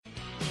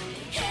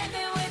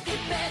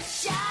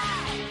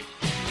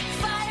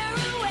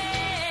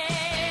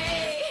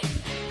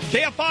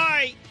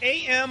KFI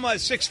AM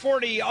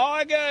 640,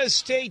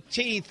 August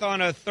 18th on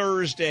a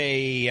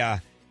Thursday.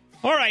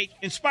 All right,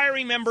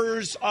 inspiring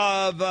members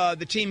of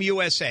the Team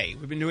USA.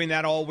 We've been doing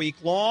that all week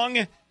long,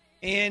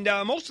 and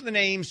most of the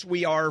names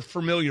we are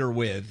familiar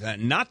with.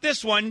 Not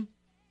this one.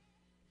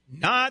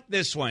 Not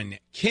this one.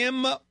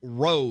 Kim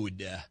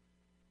Rhodes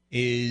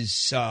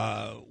is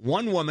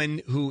one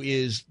woman who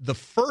is the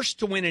first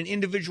to win an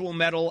individual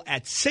medal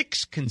at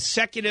 6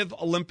 consecutive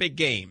Olympic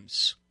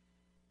Games.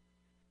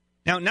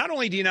 Now, not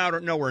only do you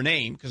not know her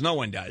name, because no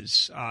one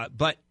does,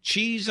 but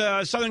she's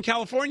a Southern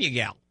California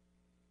gal.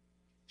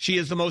 She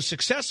is the most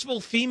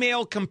successful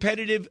female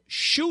competitive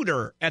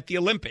shooter at the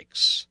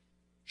Olympics.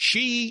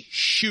 She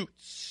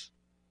shoots.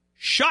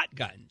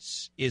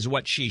 Shotguns is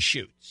what she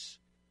shoots.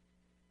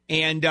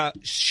 And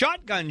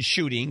shotgun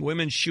shooting,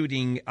 women's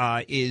shooting,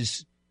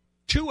 is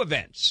 2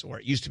 events, or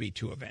it used to be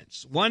 2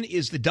 events. One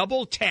is the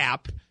double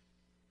tap,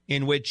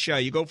 in which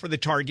you go for the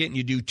target and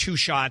you do 2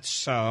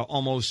 shots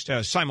almost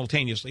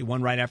simultaneously,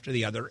 one right after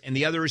the other. And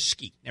the other is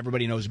skeet.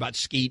 Everybody knows about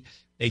skeet.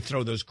 They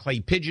throw those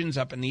clay pigeons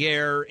up in the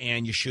air,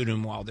 and you shoot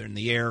them while they're in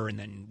the air. And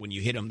then when you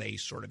hit them, they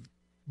sort of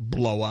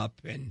blow up,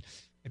 and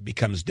it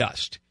becomes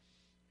dust.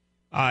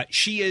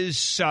 She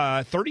is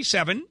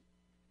 37,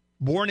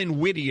 born in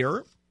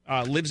Whittier,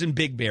 lives in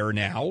Big Bear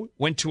now,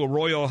 went to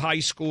Arroyo High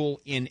School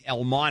in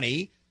El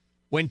Monte,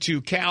 went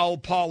to Cal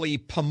Poly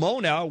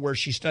Pomona, where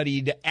she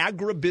studied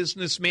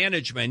agribusiness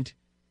management.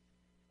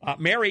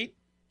 Married,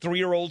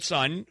 3-year-old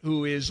son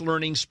who is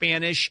learning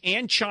Spanish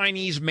and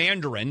Chinese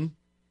Mandarin.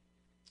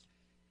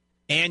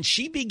 And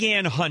she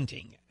began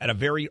hunting at a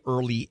very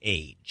early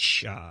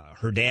age.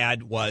 Her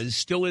dad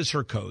still is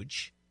her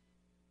coach.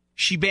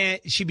 She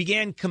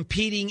began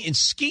competing in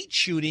skeet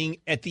shooting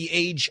at the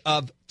age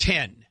of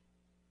 10.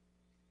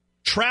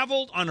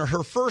 Traveled on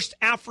her first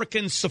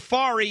African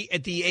safari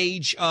at the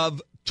age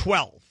of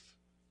 12.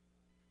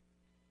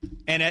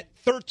 And at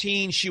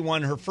 13, she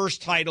won her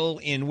first title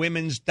in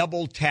women's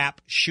double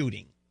tap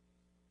shooting,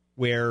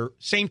 where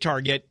same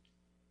target,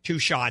 2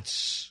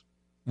 shots,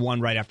 one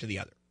right after the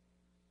other.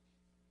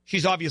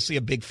 She's obviously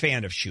a big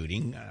fan of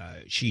shooting.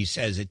 She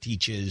says it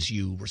teaches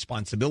you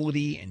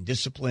responsibility and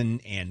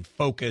discipline and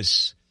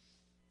focus,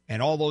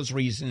 and all those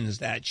reasons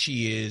that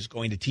she is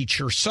going to teach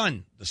her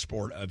son the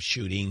sport of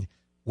shooting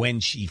when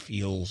she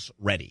feels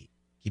ready.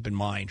 Keep in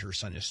mind, her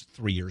son is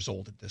 3 years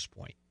old at this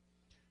point.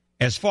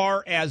 As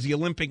far as the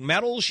Olympic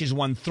medals, she's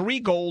won 3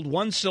 gold,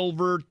 1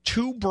 silver,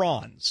 2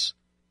 bronze.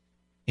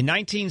 In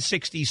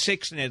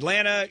 1966 in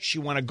Atlanta, she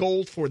won a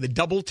gold for the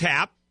double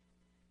tap.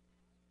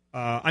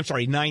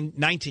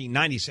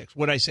 1996.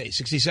 What did I say,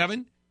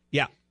 67?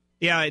 Yeah,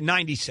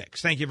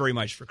 96. Thank you very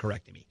much for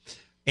correcting me.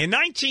 In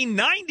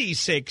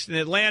 1996 in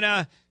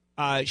Atlanta,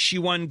 she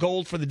won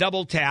gold for the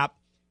double tap.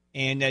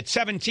 And at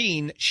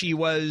 17, she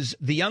was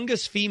the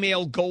youngest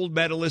female gold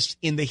medalist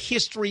in the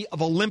history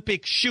of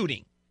Olympic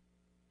shooting.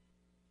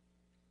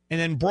 And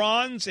then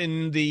bronze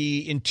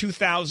in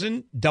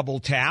 2000,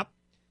 double tap.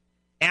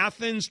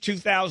 Athens,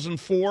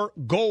 2004,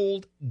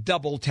 gold,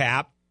 double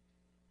tap.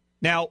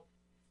 Now,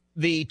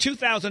 the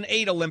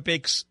 2008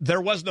 Olympics,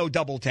 there was no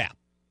double tap.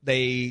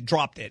 They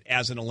dropped it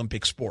as an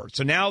Olympic sport.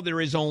 So now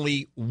there is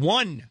only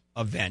one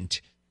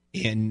event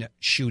in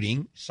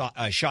shooting,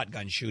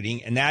 shotgun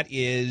shooting, and that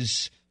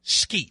is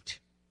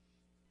skeet.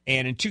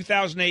 And in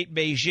 2008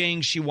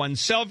 Beijing, she won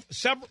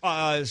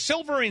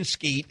silver in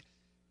skeet.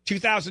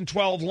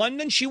 2012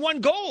 London, she won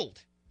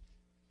gold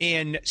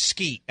in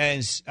skeet.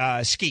 And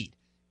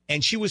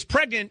she was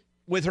pregnant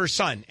with her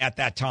son at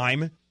that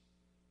time.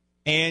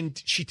 And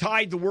she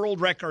tied the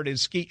world record in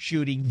skeet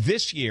shooting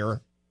this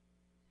year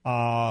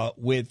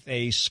with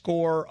a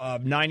score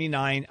of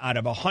 99 out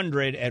of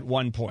 100 at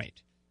one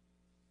point.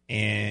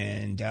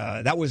 And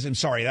that was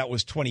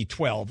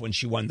 2012 when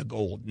she won the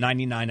gold,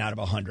 99 out of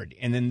 100.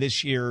 And then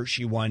this year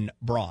she won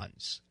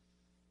bronze.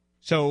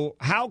 So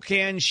how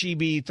can she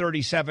be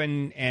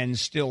 37 and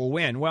still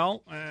win?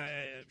 Well,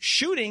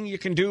 shooting you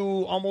can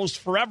do almost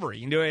forever.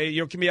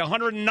 You can be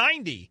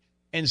 190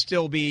 and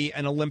still be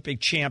an Olympic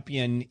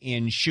champion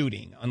in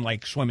shooting,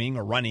 unlike swimming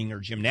or running or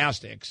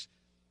gymnastics,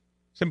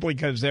 simply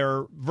because there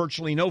are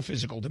virtually no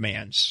physical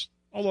demands,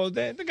 although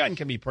the gun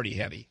can be pretty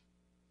heavy.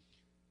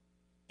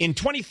 In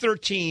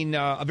 2013,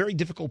 a very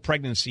difficult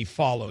pregnancy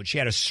followed. She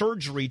had a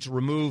surgery to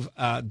remove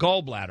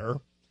gallbladder,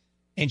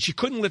 and she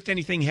couldn't lift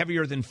anything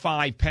heavier than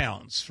 5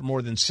 pounds for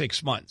more than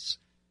 6 months.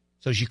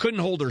 So she couldn't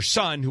hold her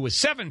son, who was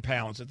 7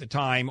 pounds at the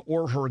time,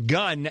 or her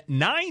gun,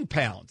 9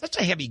 pounds. That's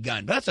a heavy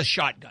gun, but that's a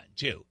shotgun,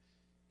 too.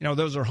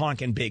 Those are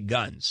honking big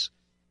guns.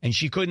 And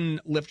she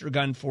couldn't lift her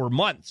gun for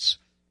months.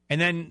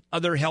 And then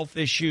other health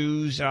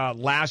issues.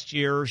 Last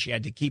year, she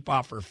had to keep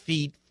off her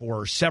feet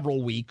for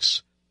several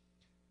weeks.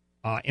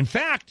 In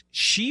fact,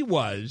 she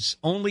was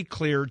only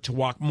cleared to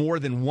walk more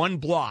than 1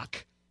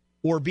 block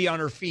or be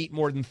on her feet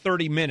more than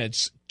 30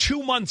 minutes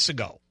 2 months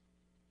ago.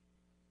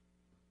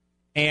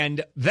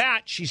 And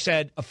that, she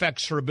said,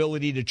 affects her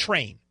ability to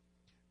train.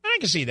 And I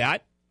can see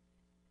that.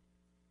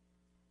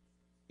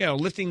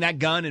 lifting that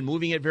gun and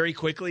moving it very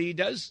quickly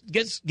does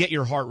get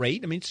your heart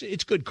rate. I mean,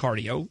 it's good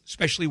cardio,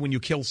 especially when you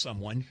kill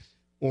someone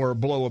or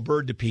blow a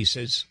bird to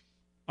pieces.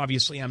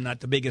 Obviously, I'm not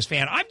the biggest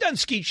fan. I've done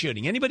skeet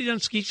shooting. Anybody done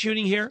skeet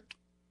shooting here?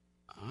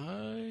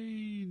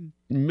 I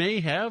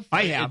may have.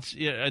 I have.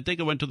 I think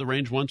I went to the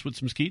range once with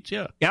some skeets,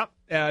 yeah.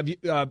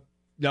 Yep.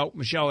 No,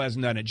 Michelle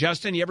hasn't done it.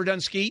 Justin, you ever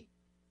done skeet?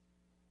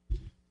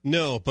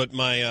 No, but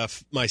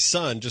my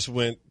son just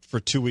went for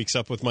 2 weeks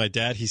up with my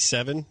dad. He's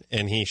 7,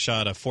 and he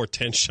shot a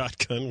 .410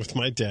 shotgun with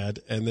my dad,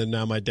 and then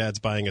now my dad's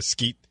buying a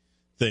skeet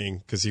thing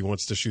because he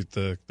wants to shoot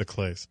the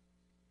clays.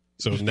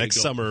 So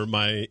next summer,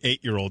 my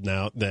 8-year-old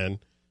then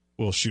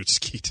will shoot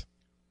skeet.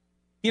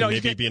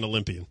 Maybe be an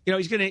Olympian.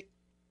 He's going to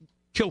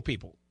kill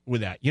people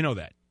with that. You know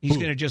that. He's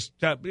going to just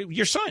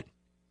your son.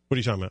 What are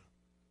you talking about?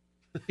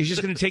 He's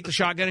just going to take the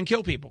shotgun and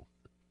kill people.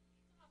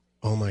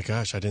 Oh, my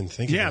gosh. I didn't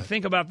think of that. Yeah,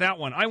 think about that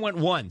one. I went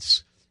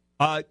once.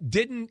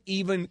 Didn't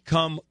even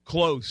come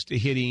close to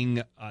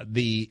hitting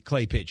the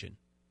clay pigeon.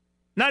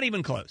 Not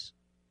even close.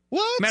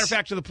 What? Matter of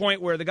fact, to the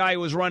point where the guy who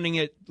was running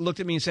it looked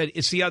at me and said,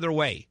 "It's the other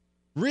way."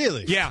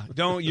 Really? Yeah.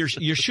 You're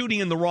shooting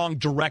in the wrong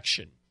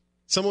direction.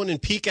 Someone in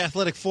peak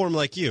athletic form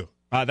like you.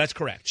 That's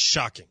correct.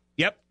 Shocking.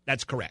 Yep,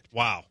 that's correct.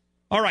 Wow.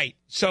 All right.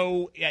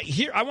 So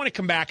here, I want to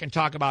come back and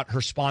talk about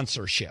her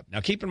sponsorship. Now,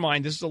 keep in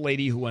mind, this is a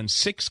lady who won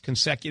 6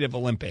 consecutive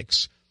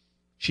Olympics.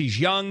 She's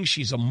young.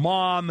 She's a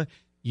mom.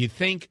 You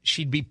think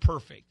she'd be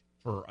perfect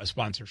for a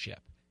sponsorship.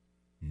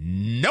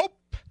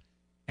 Nope.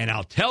 And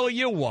I'll tell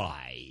you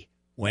why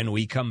when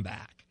we come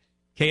back.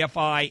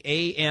 KFI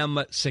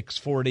AM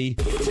 640.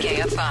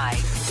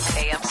 KFI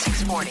AM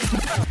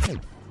 640.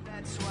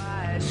 That's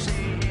why I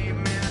say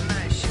amen.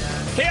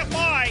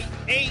 KFI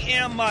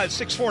AM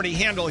 640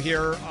 handle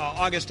here,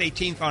 August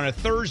 18th on a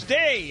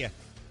Thursday.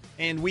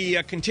 And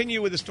we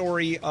continue with the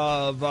story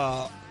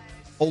of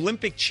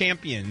Olympic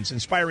champions,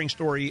 inspiring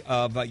story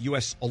of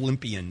U.S.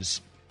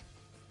 Olympians.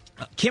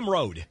 Kim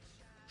Rhodes,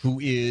 who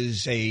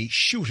is a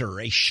shooter,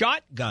 a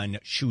shotgun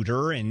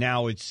shooter, and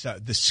now it's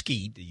the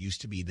skeet. It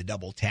used to be the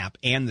double tap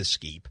and the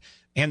skeet,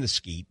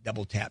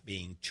 double tap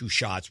being 2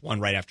 shots, one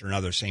right after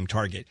another, same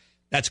target.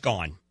 That's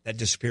gone. That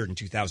disappeared in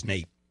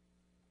 2008.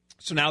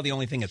 So now the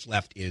only thing that's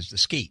left is the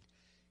skeet.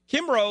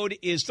 Kim Rhodes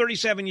is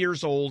 37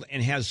 years old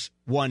and has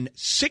won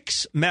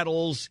 6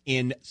 medals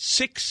in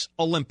 6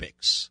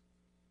 Olympics.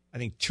 I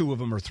think 2 of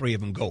them or 3 of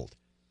them gold.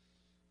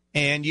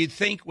 And you'd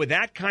think with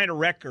that kind of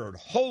record,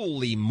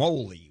 holy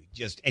moly,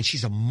 and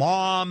she's a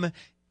mom,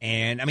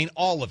 and I mean,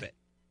 all of it.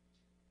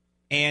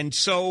 And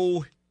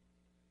so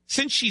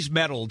since she's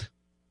medaled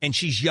and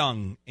she's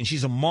young and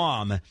she's a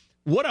mom,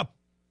 what a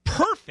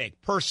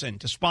perfect person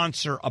to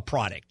sponsor a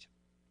product.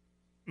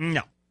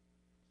 No.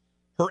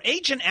 Her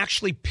agent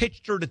actually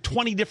pitched her to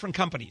 20 different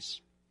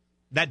companies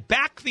that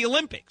back the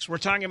Olympics. We're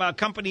talking about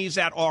companies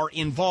that are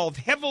involved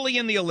heavily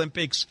in the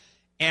Olympics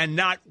and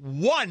not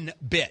one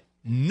bit,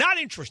 not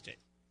interested.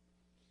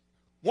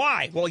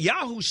 Why? Well,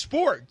 Yahoo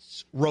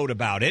Sports wrote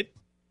about it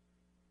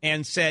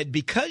and said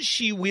because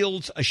she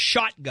wields a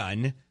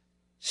shotgun,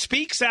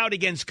 speaks out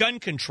against gun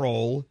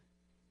control,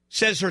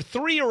 says her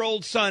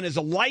 3-year-old son is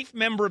a life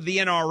member of the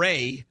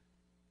NRA,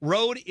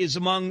 Rhodes is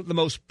among the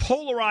most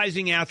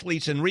polarizing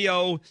athletes in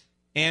Rio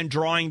and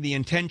drawing the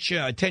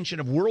attention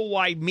of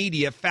worldwide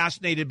media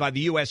fascinated by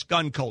the U.S.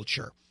 gun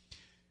culture.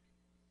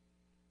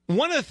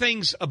 One of the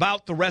things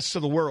about the rest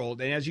of the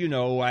world, and as you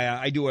know,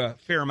 I do a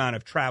fair amount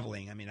of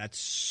traveling. I mean,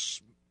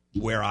 that's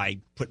where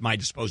I put my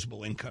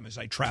disposable income as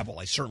I travel.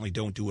 I certainly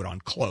don't do it on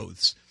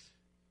clothes.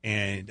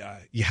 And,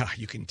 yeah,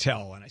 you can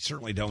tell, and I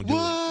certainly don't do it.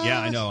 Yeah,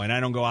 I know, and I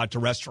don't go out to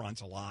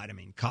restaurants a lot. I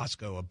mean,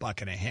 Costco,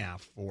 $1.50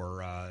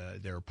 for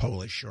their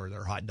Polish or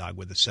their hot dog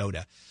with a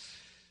soda.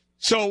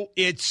 So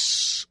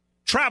it's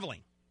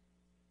traveling.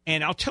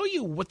 And I'll tell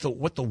you what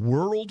the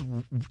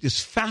world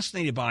is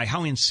fascinated by,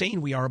 how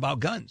insane we are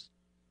about guns.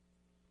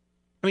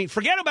 I mean,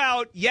 forget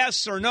about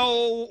yes or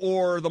no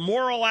or the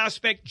moral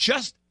aspect,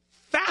 just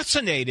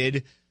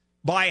fascinated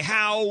by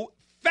how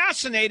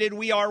fascinated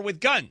we are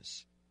with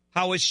guns.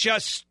 How it's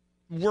just,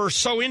 we're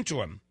so into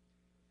them.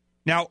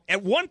 Now,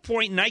 at one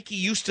point, Nike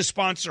used to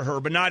sponsor her,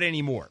 but not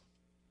anymore.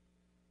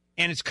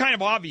 And it's kind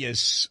of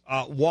obvious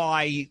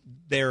why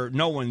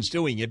no one's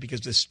doing it,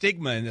 because the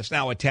stigma that's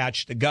now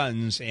attached to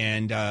guns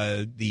and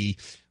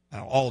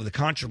all of the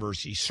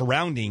controversy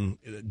surrounding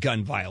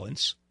gun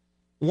violence.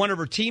 One of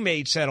her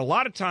teammates said a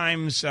lot of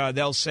times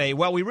they'll say,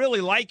 well, we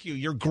really like you.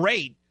 You're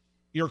great.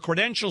 Your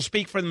credentials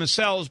speak for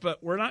themselves,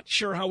 but we're not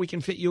sure how we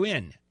can fit you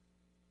in.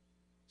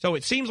 So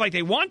it seems like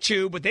they want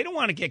to, but they don't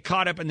want to get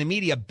caught up in the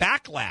media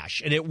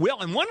backlash, and it will.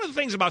 And one of the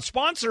things about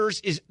sponsors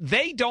is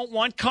they don't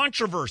want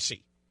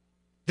controversy.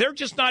 They're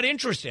just not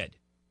interested.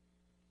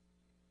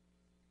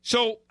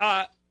 So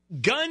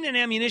gun and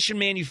ammunition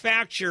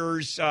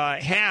manufacturers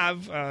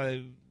have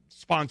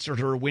sponsored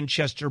her,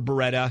 Winchester,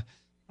 Beretta.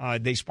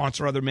 They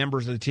sponsor other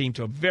members of the team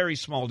to a very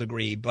small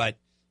degree, but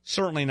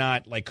certainly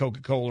not like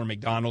Coca-Cola or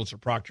McDonald's or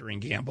Procter &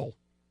 Gamble.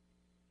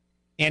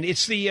 And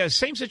it's the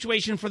same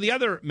situation for the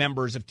other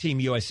members of Team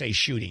USA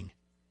shooting.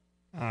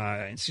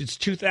 Since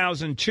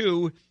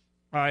 2002,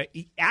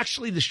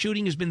 Actually, the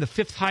shooting has been the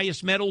fifth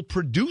highest medal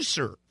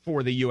producer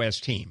for the U.S.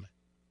 team.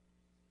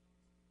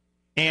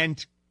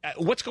 And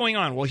what's going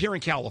on? Well, here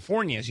in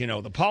California, as you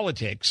know, the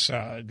politics,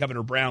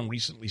 Governor Brown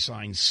recently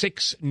signed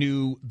 6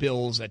 new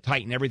bills that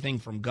tighten everything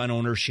from gun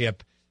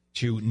ownership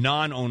to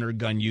non-owner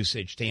gun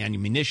usage to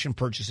ammunition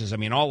purchases. I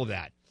mean, all of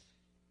that.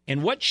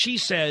 And what she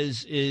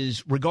says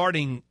is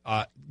regarding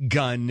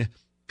gun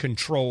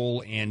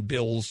control and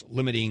bills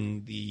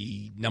limiting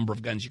the number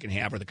of guns you can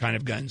have or the kind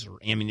of guns or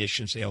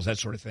ammunition sales, that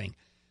sort of thing.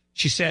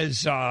 She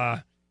says,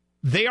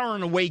 they are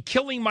in a way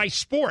killing my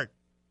sport,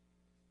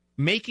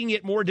 making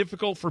it more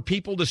difficult for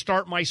people to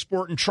start my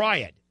sport and try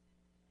it.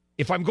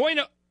 If I'm going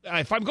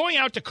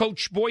out to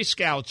coach Boy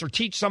Scouts or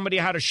teach somebody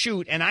how to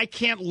shoot and I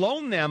can't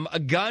loan them a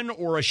gun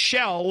or a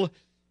shell,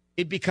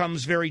 it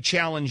becomes very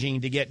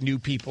challenging to get new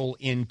people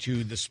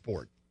into the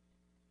sport.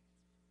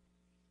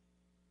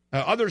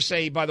 Others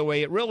say, by the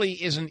way, it really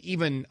isn't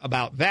even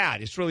about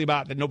that. It's really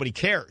about that nobody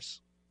cares.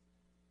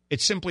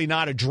 It's simply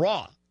not a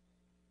draw.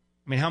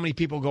 I mean, how many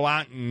people go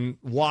out and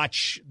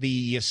watch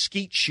the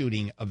skeet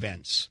shooting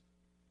events?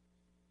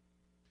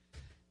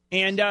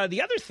 And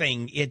the other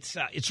thing, it's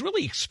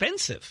really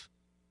expensive.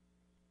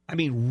 I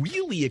mean,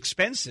 really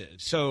expensive.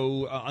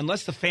 So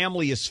unless the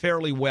family is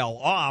fairly well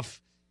off,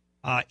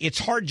 it's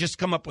hard just to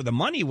come up with the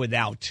money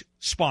without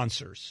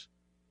sponsors.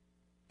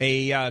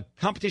 A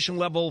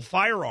competition-level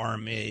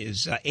firearm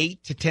is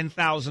 $8,000 to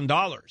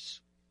 $10,000.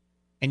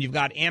 And you've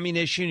got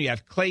ammunition, you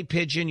have clay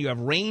pigeon, you have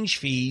range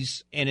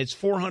fees, and it's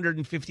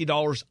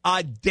 $450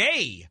 a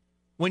day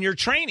when you're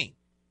training.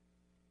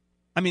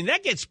 I mean,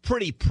 that gets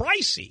pretty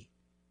pricey.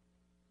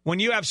 When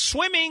you have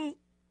swimming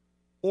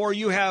or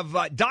you have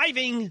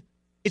diving,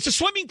 it's a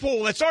swimming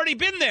pool that's already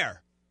been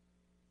there.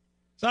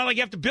 It's not like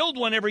you have to build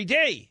one every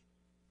day.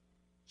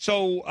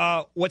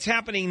 So what's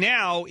happening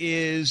now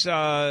is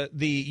the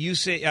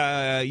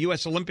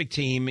U.S. Olympic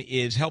team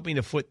is helping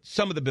to foot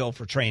some of the bill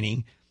for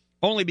training,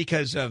 only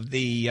because of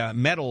the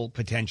medal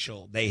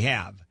potential they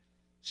have.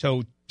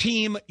 So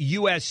Team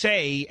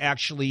USA,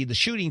 actually, the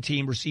shooting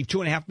team, received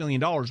 $2.5 million,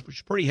 which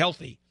is pretty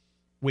healthy,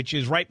 which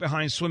is right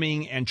behind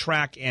swimming and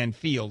track and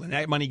field. And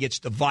that money gets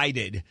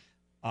divided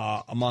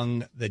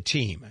among the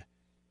team.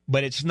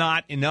 But it's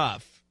not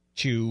enough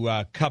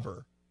to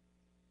cover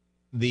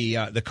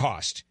the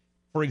cost.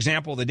 For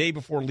example, the day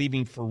before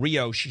leaving for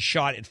Rio, she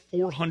shot at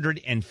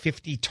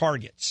 450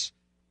 targets.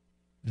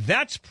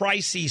 That's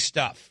pricey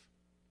stuff.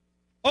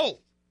 Oh,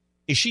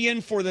 is she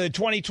in for the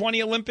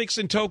 2020 Olympics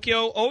in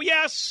Tokyo? Oh,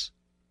 yes.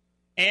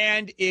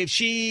 And if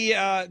she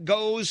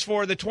goes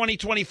for the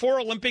 2024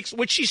 Olympics,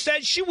 which she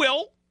says she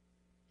will,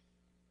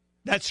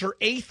 that's her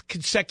 8th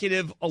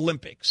consecutive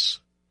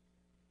Olympics.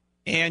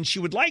 And she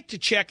would like to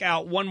check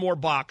out one more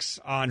box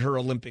on her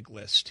Olympic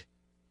list.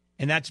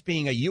 And that's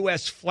being a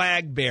U.S.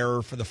 flag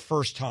bearer for the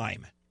first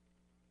time.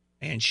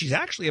 And she's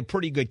actually a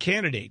pretty good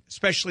candidate,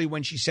 especially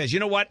when she says, you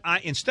know what,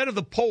 instead of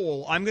the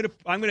pole, I'm going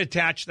to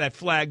attach that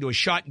flag to a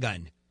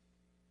shotgun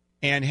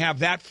and have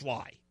that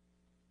fly.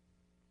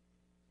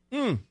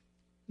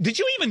 Did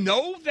you even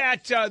know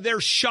that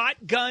there's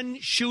shotgun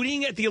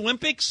shooting at the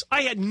Olympics?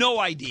 I had no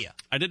idea.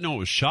 I didn't know it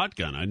was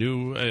shotgun. I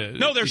knew...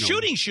 no, there's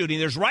shooting.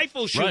 There's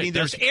rifle shooting. Right,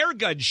 there's air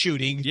gun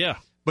shooting. Yeah.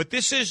 But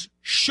this is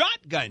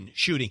shotgun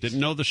shooting.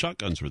 Didn't know the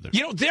shotguns were there.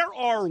 You know, there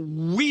are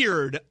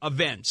weird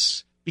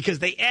events because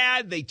they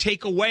add, they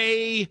take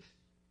away.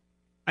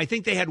 I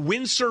think they had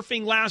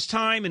windsurfing last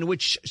time in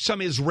which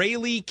some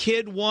Israeli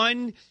kid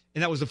won,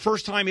 and that was the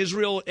first time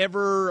Israel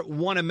ever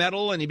won a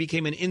medal, and he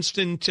became an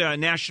instant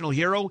national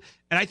hero.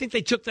 And I think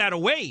they took that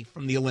away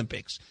from the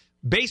Olympics.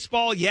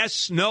 Baseball,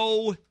 yes,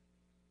 no. I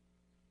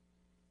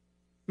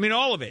mean,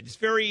 all of it. It's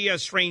very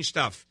strange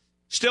stuff.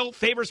 Still,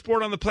 favorite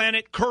sport on the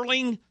planet,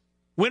 curling.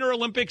 Winter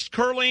Olympics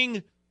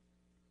curling,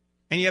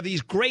 and you have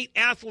these great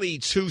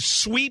athletes who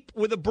sweep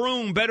with a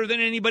broom better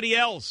than anybody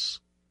else.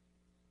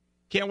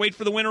 Can't wait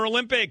for the Winter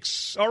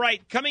Olympics. All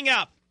right, coming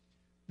up,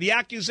 the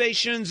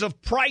accusations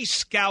of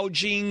price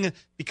gouging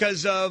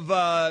because of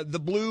the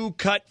Blue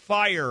Cut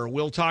fire.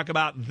 We'll talk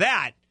about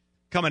that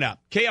coming up.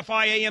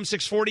 KFI AM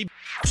 640.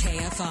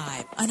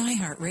 KFI, an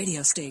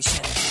iHeartRadio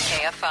station.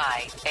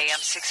 KFI AM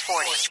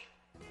 640.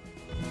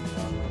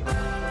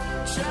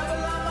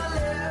 Travel on my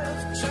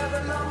left,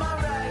 travel on my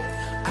right.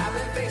 I've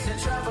been facing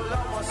trouble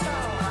almost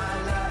all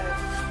my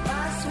life.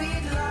 My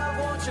sweet love,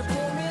 won't you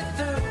pull me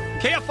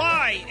through?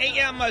 KFI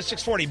AM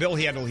 640. Bill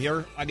Handel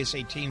here, August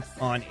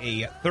 18th on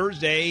a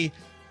Thursday.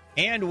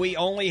 And we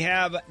only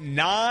have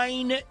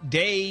 9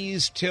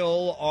 days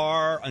until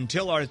our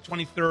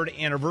 23rd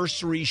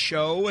anniversary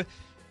show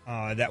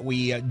that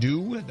we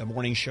do. The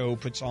morning show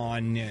puts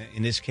on,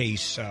 in this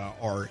case,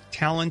 our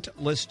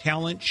Talentless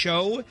Talent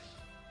show.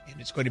 And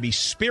it's going to be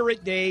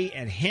Spirit Day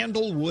at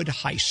Handlewood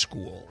High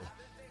School.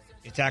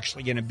 It's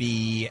actually going to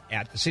be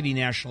at the City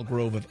National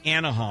Grove of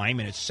Anaheim,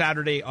 and it's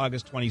Saturday,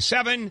 August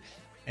 27,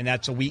 and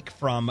that's a week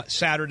from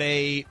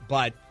Saturday,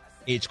 but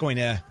it's going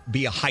to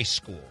be a high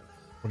school.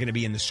 We're going to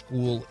be in the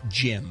school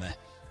gym.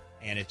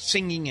 and it's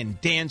singing and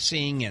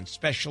dancing and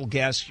special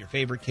guests, your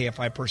favorite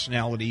KFI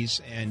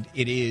personalities, and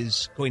it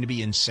is going to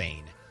be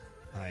insane.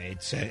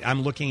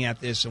 I'm looking at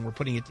this, and we're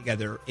putting it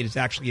together. It is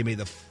actually going to be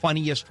the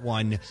funniest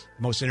one,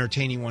 most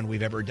entertaining one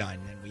we've ever done.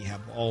 And we have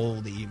all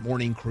the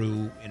morning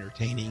crew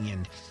entertaining,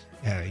 and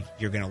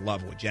you're going to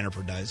love what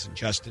Jennifer does and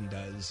Justin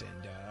does.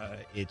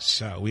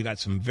 And we got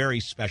some very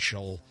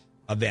special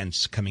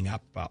events coming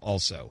up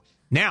also.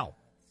 Now,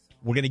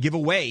 we're going to give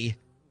away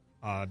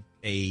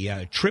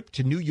a trip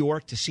to New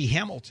York to see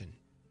Hamilton,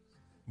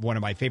 one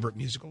of my favorite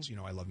musicals. You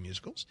know I love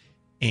musicals.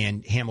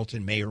 And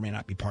Hamilton may or may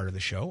not be part of the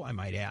show, I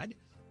might add.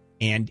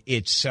 And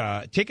it's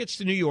tickets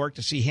to New York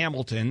to see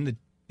Hamilton.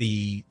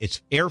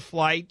 It's air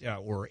flight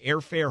or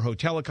airfare,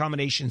 hotel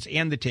accommodations,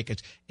 and the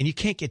tickets. And you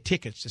can't get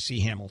tickets to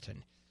see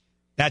Hamilton.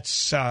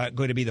 That's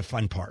going to be the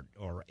fun part,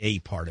 or a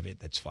part of it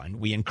that's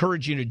fun. We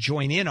encourage you to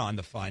join in on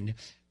the fun.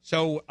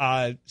 So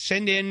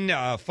send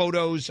in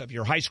photos of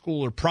your high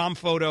school or prom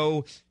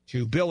photo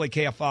to Bill at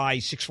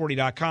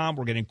KFI640.com.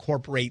 We're going to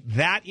incorporate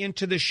that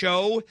into the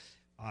show.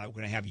 We're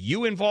going to have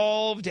you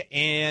involved,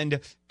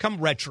 and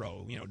come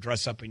retro,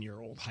 dress up in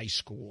your old high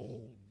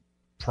school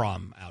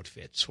prom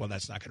outfits. Well,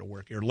 that's not going to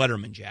work. Your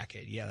Letterman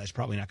jacket. Yeah, that's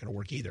probably not going to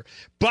work either.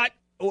 But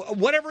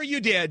whatever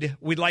you did,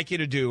 we'd like you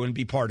to do and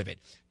be part of it.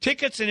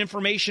 Tickets and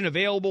information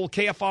available,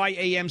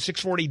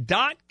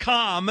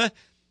 KFIAM640.com.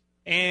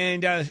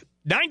 And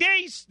 9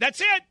 days,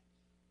 that's it.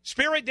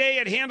 Spirit Day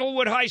at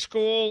Handlewood High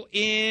School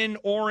in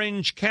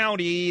Orange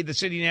County, the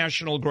City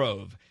National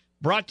Grove.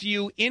 Brought to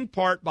you in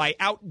part by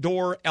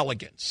Outdoor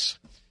Elegance.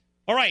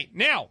 All right,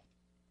 now,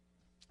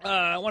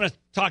 I want to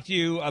talk to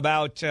you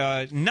about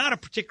not a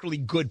particularly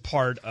good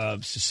part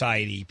of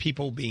society,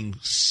 people being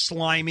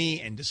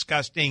slimy and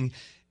disgusting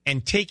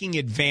and taking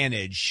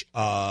advantage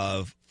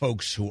of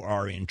folks who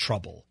are in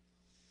trouble.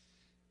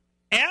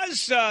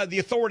 As the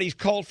authorities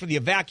called for the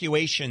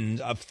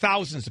evacuation of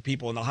thousands of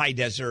people in the high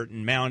desert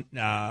and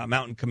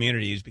mountain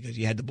communities because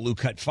you had the Blue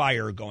Cut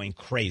fire going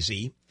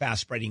crazy,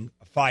 fast-spreading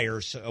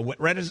fires, so what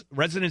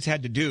residents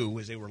had to do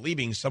as they were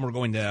leaving, some were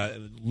going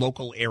to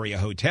local area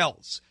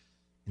hotels,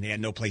 and they had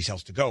no place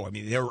else to go. I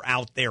mean, they were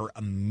out there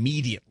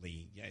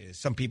immediately.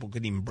 Some people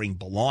couldn't even bring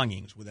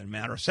belongings within a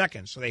matter of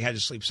seconds, so they had to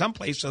sleep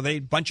someplace, so they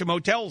had a bunch of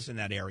motels in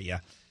that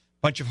area,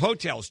 bunch of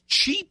hotels,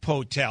 cheap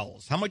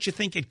hotels. How much you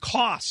think it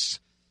costs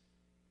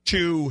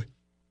to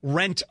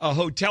rent a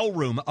hotel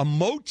room, a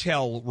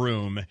motel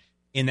room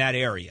in that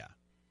area?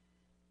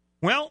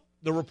 Well,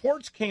 the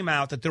reports came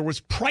out that there was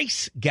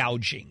price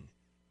gouging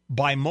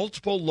by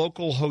multiple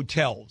local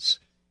hotels.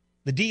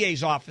 The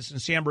DA's office in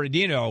San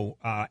Bernardino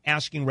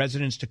asking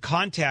residents to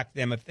contact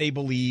them if they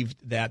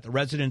believed that the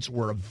residents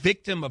were a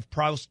victim of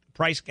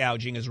price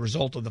gouging as a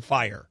result of the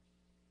fire.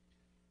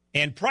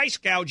 And price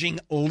gouging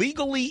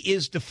legally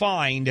is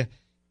defined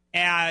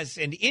as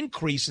an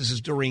increase, this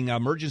is during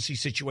emergency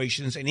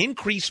situations, an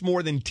increase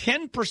more than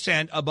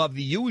 10% above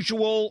the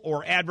usual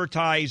or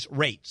advertised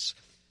rates.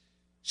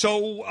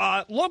 So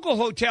local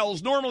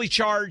hotels normally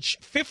charge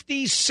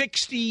 $50,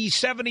 $60,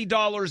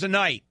 $70 a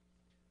night,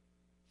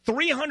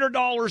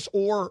 $300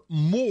 or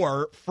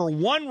more for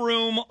one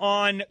room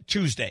on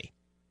Tuesday.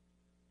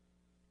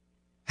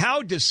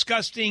 How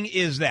disgusting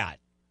is that?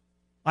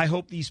 I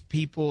hope these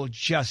people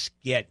just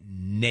get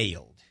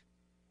nailed.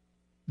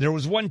 There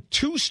was one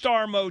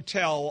 2-star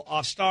motel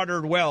off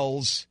Stoddard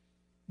Wells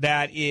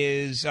that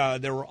is,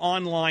 there were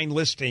online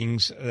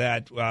listings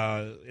that,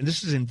 and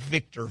this is in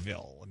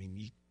Victorville. I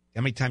mean,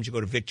 how many times you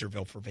go to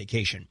Victorville for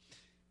vacation?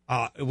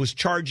 It was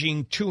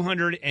charging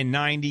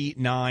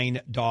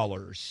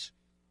 $299,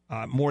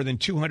 more than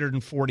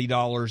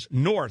 $240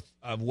 north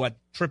of what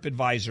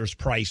TripAdvisor's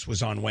price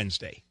was on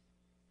Wednesday.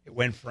 It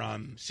went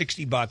from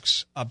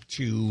 $60 up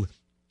to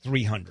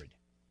 $300.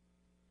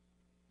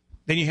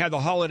 Then you have the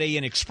Holiday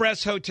Inn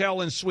Express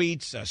Hotel and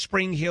Suites,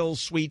 Spring Hill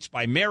Suites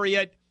by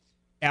Marriott,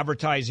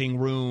 advertising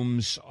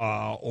rooms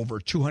over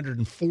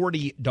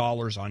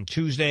 $240 on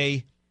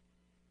Tuesday.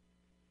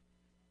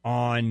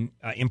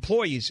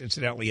 Employees,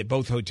 incidentally, at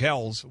both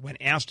hotels, when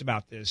asked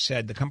about this,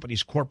 said the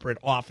company's corporate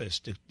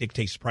office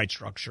dictates the price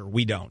structure.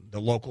 We don't.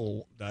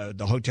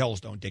 The hotels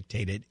don't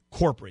dictate it.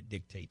 Corporate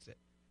dictates it.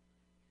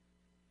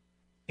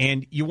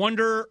 And you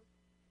wonder,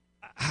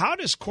 how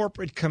does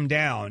corporate come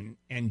down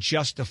and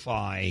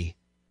justify,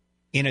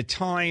 in a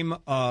time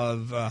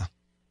of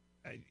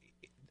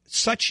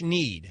such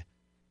need,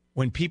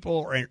 when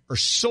people are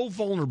so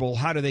vulnerable,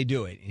 how do they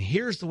do it? And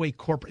here's the way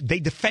they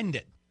defend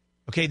it.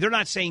 Okay, they're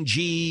not saying,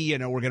 gee,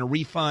 we're going to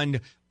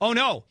refund. Oh,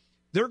 no.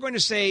 They're going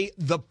to say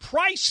the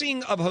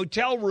pricing of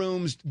hotel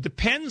rooms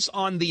depends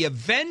on the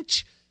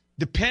event,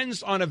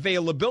 depends on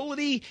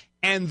availability,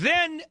 and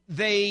then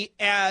they,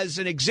 as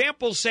an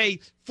example,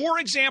 say, for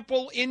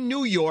example, in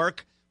New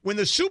York, when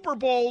the Super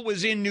Bowl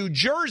was in New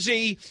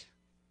Jersey,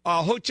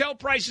 hotel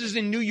prices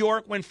in New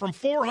York went from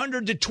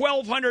 $400 to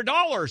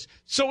 $1,200.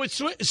 So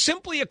it's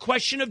simply a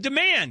question of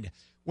demand.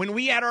 When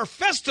we had our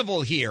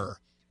festival here,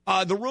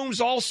 the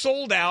rooms all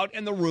sold out,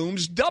 and the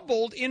rooms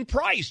doubled in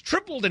price,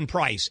 tripled in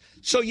price.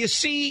 So you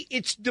see,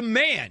 it's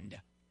demand.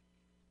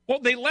 Well,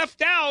 they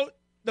left out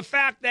the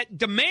fact that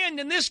demand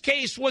in this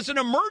case was an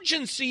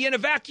emergency and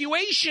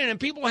evacuation, and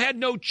people had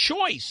no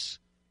choice.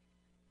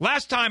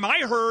 Last time I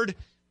heard,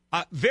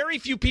 very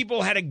few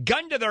people had a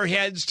gun to their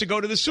heads to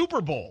go to the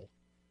Super Bowl.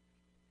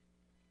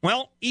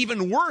 Well,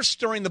 even worse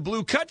during the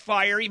Blue Cut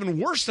fire, even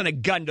worse than a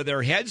gun to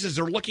their heads, is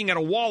they're looking at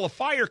a wall of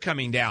fire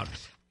coming down.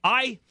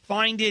 I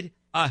find it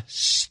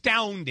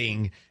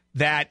astounding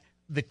that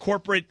the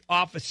corporate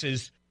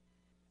offices,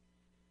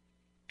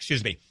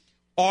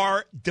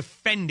 are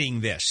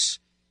defending this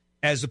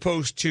as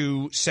opposed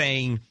to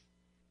saying,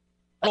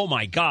 oh,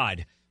 my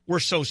God, we're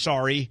so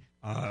sorry.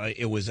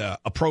 It was a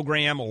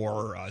program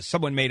or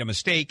someone made a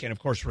mistake. And, of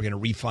course, we're going to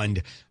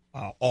refund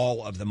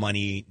all of the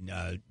money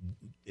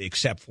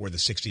except for the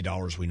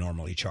 $60 we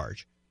normally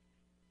charge.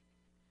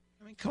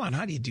 I mean, come on,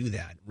 how do you do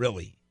that,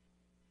 really?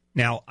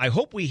 Now, I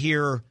hope we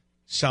hear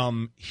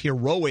some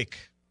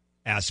heroic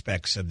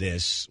aspects of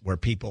this where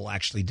people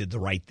actually did the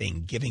right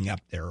thing, giving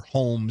up their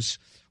homes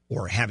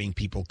or having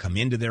people come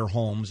into their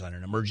homes on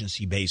an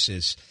emergency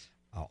basis,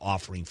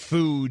 offering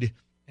food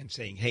and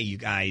saying, hey, you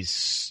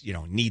guys,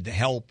 need the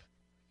help.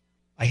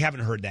 I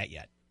haven't heard that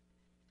yet.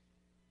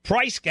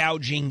 Price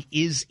gouging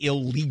is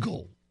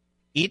illegal.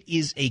 It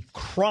is a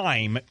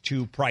crime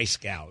to price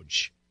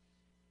gouge.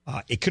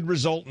 It could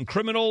result in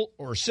criminal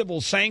or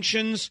civil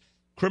sanctions,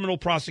 criminal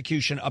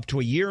prosecution up to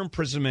a year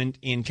imprisonment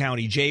in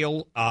county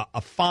jail,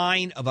 a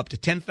fine of up to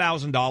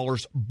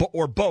 $10,000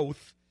 or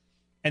both.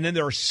 And then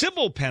there are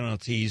civil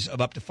penalties of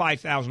up to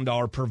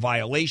 $5,000 per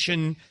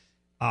violation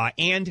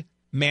and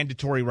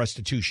mandatory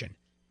restitution.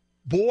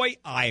 Boy,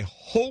 I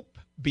hope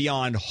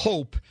beyond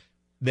hope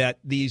that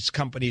these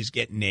companies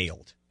get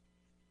nailed.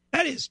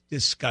 That is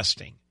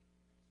disgusting.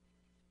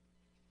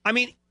 I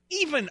mean,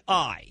 even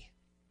I,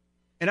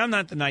 and I'm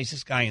not the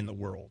nicest guy in the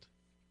world,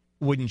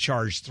 wouldn't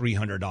charge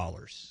 $300.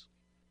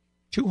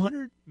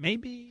 $200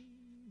 maybe,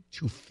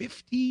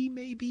 $250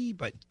 maybe,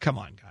 but come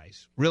on,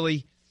 guys.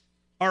 Really?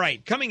 All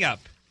right, coming up,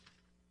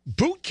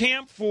 boot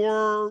camp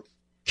for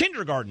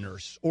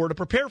kindergartners or to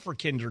prepare for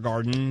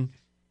kindergarten,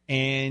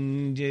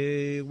 and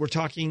we're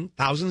talking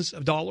thousands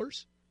of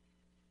dollars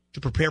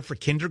to prepare for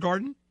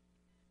kindergarten?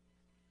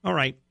 All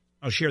right,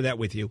 I'll share that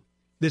with you.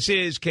 This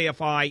is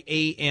KFI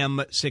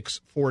AM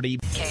 640.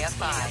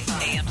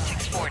 KFI AM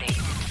 640.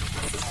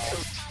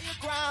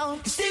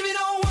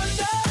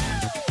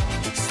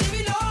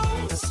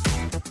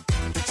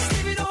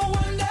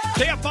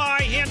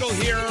 KFI Handle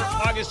here,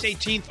 August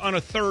 18th on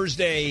a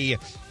Thursday.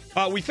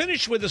 We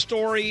finished with a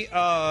story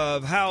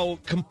of how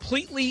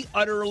completely,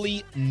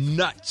 utterly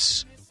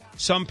nuts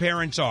some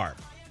parents are.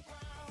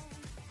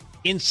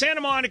 In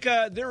Santa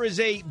Monica, there is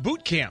a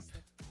boot camp,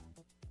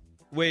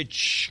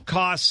 which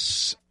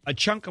costs a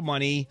chunk of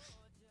money,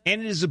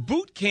 and it is a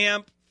boot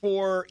camp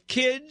for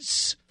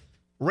kids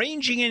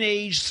ranging in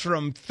age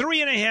from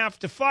 3.5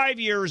 to 5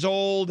 years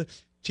old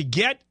to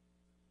get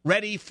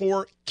ready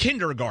for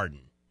kindergarten.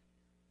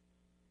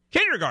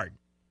 Kindergarten.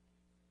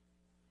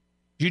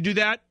 Did you do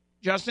that,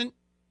 Justin?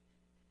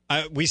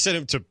 We sent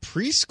him to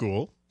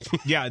preschool.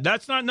 Yeah,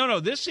 that's not. No.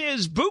 This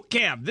is boot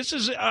camp. This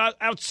is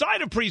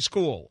outside of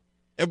preschool.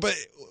 But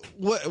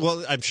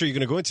well, I'm sure you're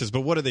going to go into this.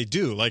 But what do they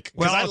do? Like,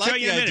 because I like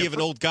the idea of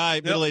an old guy,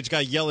 middle-aged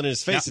guy, yelling in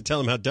his face and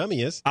telling him how dumb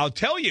he is. I'll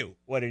tell you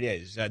what it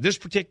is. This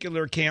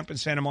particular camp in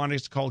Santa Monica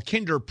is called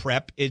Kinder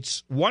Prep.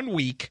 It's 1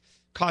 week,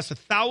 costs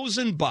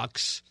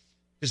 $1,000,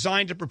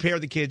 designed to prepare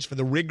the kids for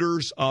the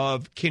rigors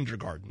of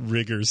kindergarten.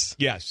 Rigors.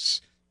 Yes.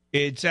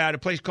 It's at a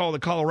place called the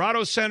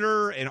Colorado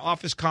Center. An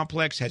office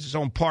complex, has its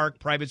own park,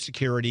 private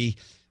security,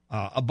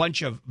 a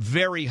bunch of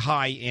very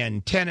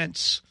high-end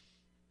tenants.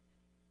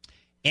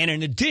 And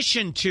in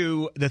addition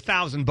to the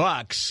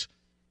 $1,000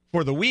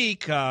 for the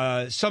week,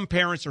 some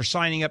parents are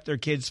signing up their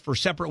kids for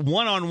separate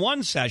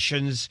one-on-one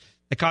sessions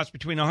that cost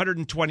between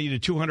 $120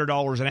 to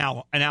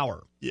 $200 an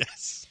hour.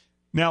 Yes.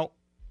 Now,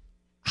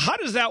 how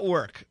does that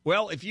work?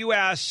 Well, if you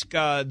ask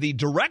the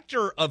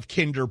director of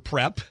Kinder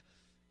Prep,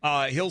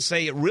 he'll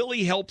say it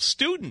really helps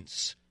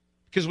students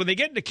because when they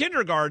get into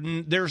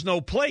kindergarten, there's no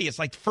play. It's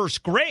like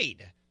first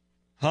grade.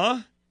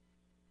 Huh?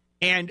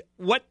 And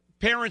what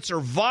parents are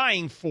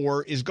vying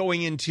for is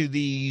going into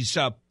these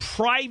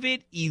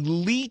private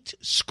elite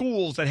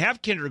schools that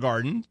have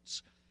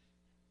kindergartens.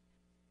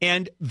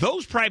 And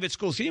those private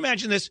schools, can you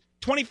imagine this?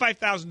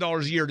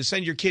 $25,000 a year to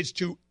send your kids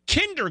to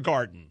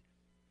kindergarten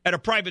at a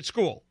private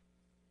school.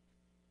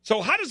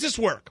 So how does this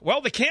work?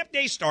 Well, the camp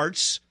day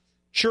starts.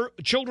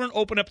 Children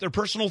open up their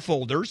personal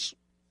folders,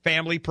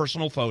 family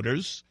personal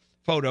photos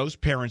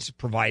parents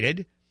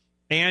provided.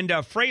 And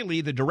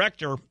Fraley, the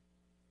director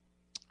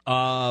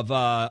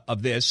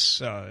of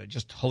this,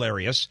 just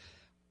hilarious,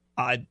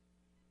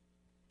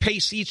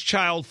 pastes each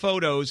child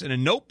photos in a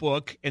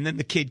notebook, and then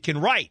the kid can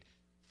write.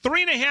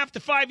 3.5 to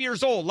 5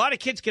 years old. A lot of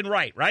kids can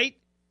write, right?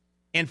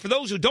 And for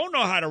those who don't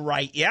know how to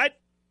write yet,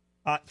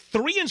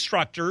 3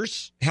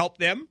 instructors help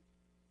them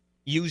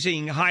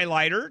using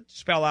highlighter to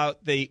spell out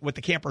what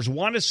the campers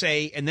want to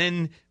say, and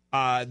then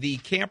the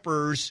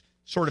campers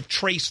sort of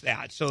trace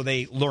that so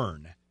they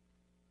learn.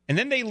 And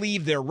then they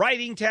leave their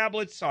writing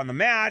tablets on the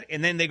mat,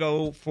 and then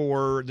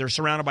they're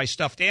surrounded by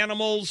stuffed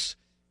animals.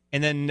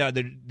 And then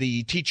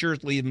the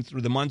teachers lead them through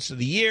the months of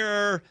the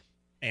year.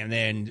 And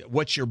then,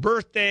 what's your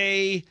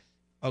birthday?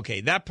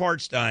 Okay, that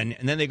part's done.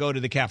 And then they go to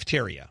the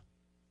cafeteria.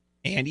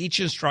 And each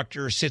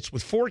instructor sits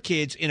with 4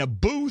 kids in a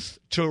booth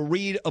to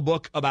read a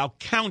book about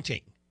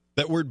counting.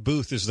 That word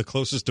booth is the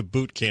closest to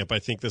boot camp I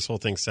think this whole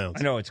thing sounds.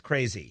 I know, it's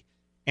crazy.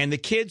 And the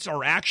kids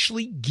are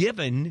actually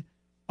given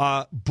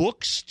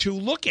books to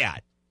look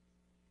at.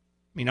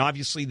 I mean,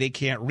 obviously, they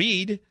can't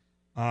read.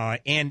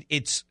 And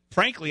it's,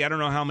 frankly, I don't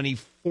know how many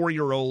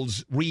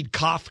 4-year-olds read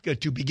Kafka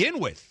to begin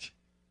with.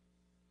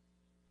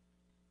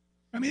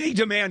 I mean, they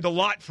demand a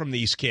lot from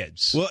these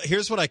kids. Well,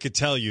 here's what I could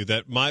tell you,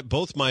 that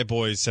both my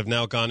boys have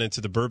now gone into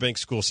the Burbank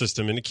school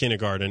system into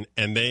kindergarten,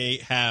 and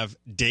they have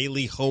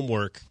daily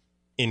homework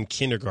in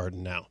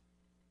kindergarten now.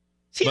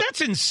 See,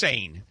 that's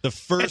insane.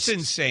 That's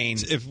insane.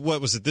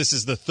 What was it? This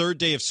is the 3rd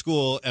day of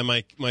school, and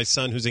my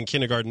son, who's in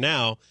kindergarten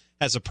now,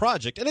 has a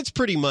project, and it's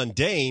pretty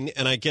mundane,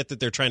 and I get that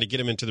they're trying to get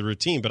him into the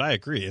routine, but I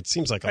agree. It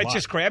seems like a lot. It's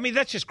just crazy. I mean,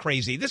 that's just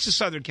crazy. This is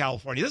Southern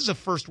California. This is a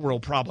first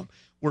world problem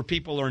where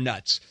people are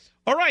nuts.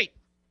 All right.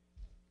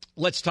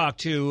 Let's talk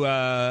to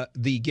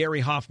the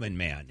Gary Hoffman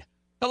man.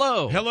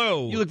 Hello.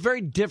 Hello. You look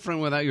very different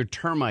without your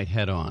termite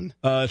head on.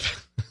 Did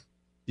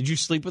you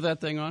sleep with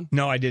that thing on?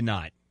 No, I did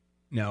not.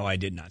 No, I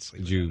did not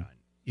sleep with that on.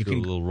 You do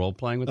a little role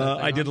playing with that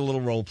thing I did a little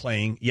role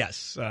playing.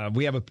 Yes.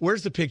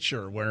 Where's the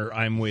picture where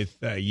I'm with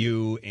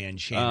you and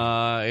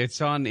Shannon? It's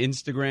on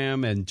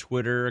Instagram and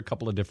Twitter, a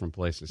couple of different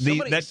places.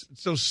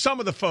 So some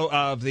of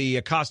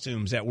the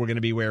costumes that we're going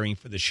to be wearing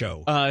for the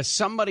show.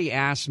 Somebody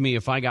asked me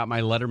if I got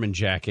my Letterman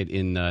jacket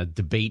in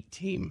debate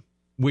team,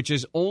 which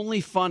is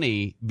only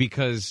funny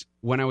because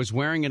when I was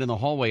wearing it in the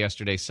hallway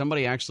yesterday,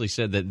 somebody actually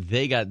said that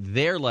they got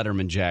their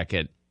Letterman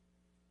jacket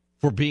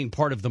for being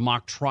part of the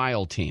mock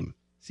trial team.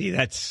 See,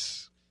 that's...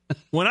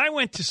 When I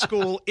went to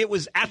school, it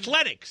was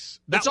athletics.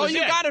 That's all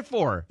you got it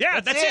for. Yeah,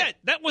 that's it.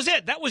 That was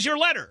it. That was your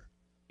letter.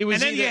 And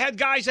then you had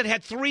guys that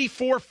had 3,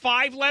 4,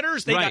 5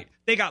 letters. They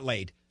got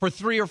laid. For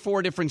 3 or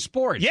 4 different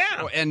sports.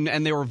 Yeah.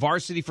 And they were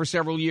varsity for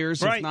several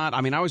years. Right. If not,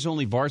 I mean, I was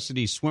only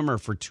varsity swimmer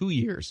for 2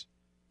 years.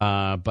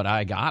 But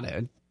I got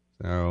it.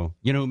 So,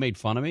 you know who made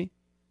fun of me?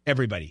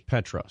 Everybody.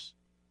 Petros.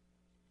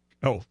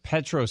 Oh,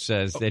 Petros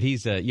says that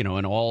he's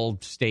an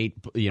all-state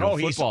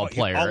football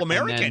player,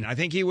 all-American. I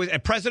think he was a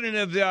president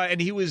of and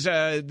he was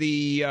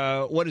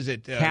what is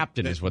it?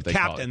 Captain is what they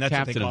call it. Captain. That's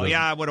what they call it.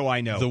 Yeah, what do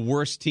I know? The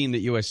worst team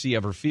that USC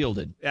ever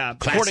fielded,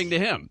 according to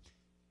him.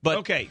 But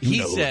okay, he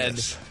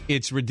said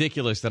it's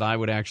ridiculous that I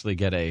would actually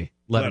get a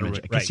Letterman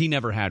because he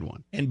never had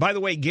one. And by the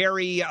way,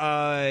 Gary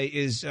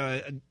is there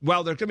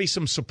are going to be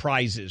some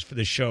surprises for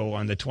the show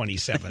on the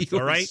 27th.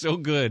 All right, so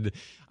good.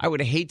 I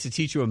would hate to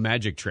teach you a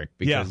magic trick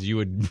because you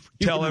would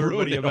tell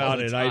everybody ruin about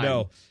it. I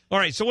know. All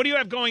right, so what do you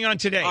have going on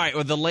today? All right,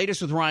 well, the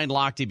latest with Ryan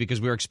Lochte, because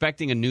we're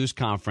expecting a news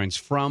conference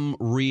from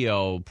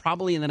Rio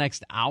probably in the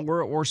next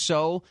hour or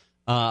so.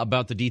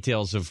 About the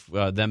details of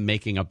them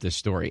making up this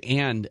story.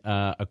 And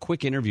a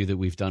quick interview that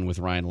we've done with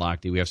Ryan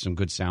Lochte. We have some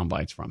good sound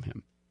bites from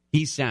him.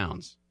 He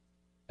sounds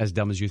as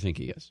dumb as you think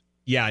he is.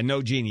 Yeah,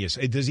 no genius.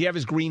 Does he have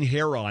his green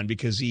hair on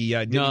because he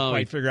didn't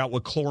quite figure out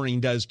what chlorine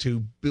does to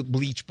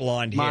bleach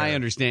blonde hair? My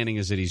understanding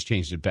is that he's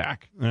changed it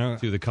back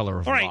to the color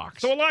of all right,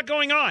 locks. So a lot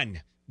going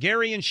on.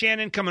 Gary and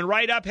Shannon coming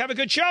right up. Have a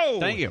good show.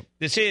 Thank you.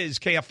 This is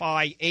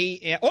KFI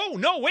AM. Oh,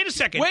 no, wait a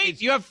second.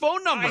 Wait, you have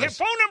phone numbers. I have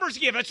phone numbers to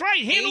give. That's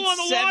right. Handle on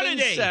the law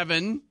today.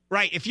 877.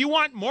 Right. If you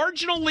want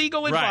marginal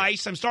legal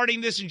advice, I'm starting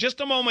this in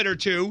just a moment or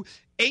two.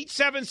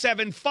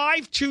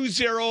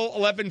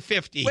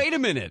 877-520-1150. Wait a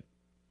minute.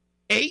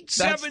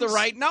 That's the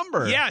right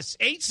number. Yes,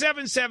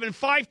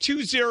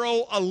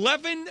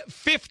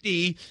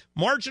 877-520-1150.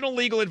 Marginal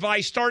legal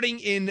advice starting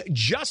in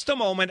just a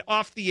moment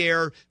off the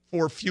air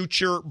for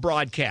future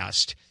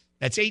broadcast.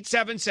 That's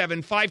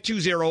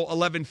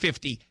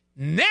 877-520-1150.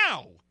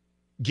 Now,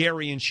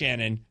 Gary and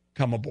Shannon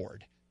come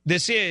aboard.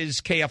 This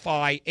is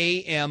KFI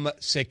AM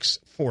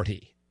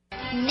 640.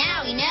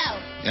 Now we know.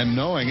 And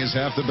knowing is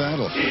half the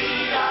battle.